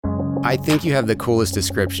I think you have the coolest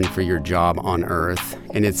description for your job on Earth,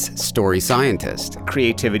 and it's story scientist.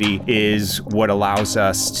 Creativity is what allows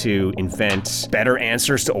us to invent better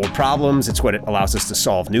answers to old problems. It's what allows us to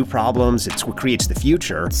solve new problems. It's what creates the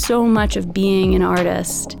future. So much of being an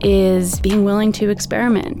artist is being willing to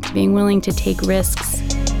experiment, being willing to take risks.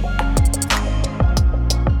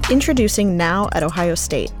 Introducing Now at Ohio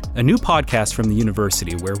State, a new podcast from the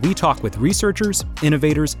university where we talk with researchers,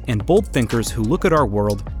 innovators, and bold thinkers who look at our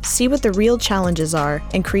world, see what the real challenges are,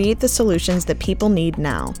 and create the solutions that people need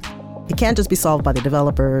now. It can't just be solved by the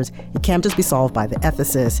developers. It can't just be solved by the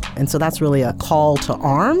ethicists. And so that's really a call to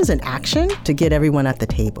arms and action to get everyone at the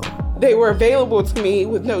table. They were available to me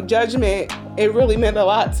with no judgment. It really meant a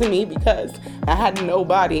lot to me because I had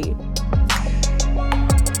nobody.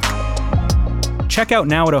 Check out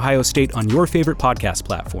Now at Ohio State on your favorite podcast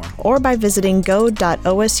platform. Or by visiting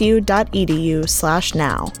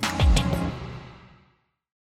go.osu.edu/now.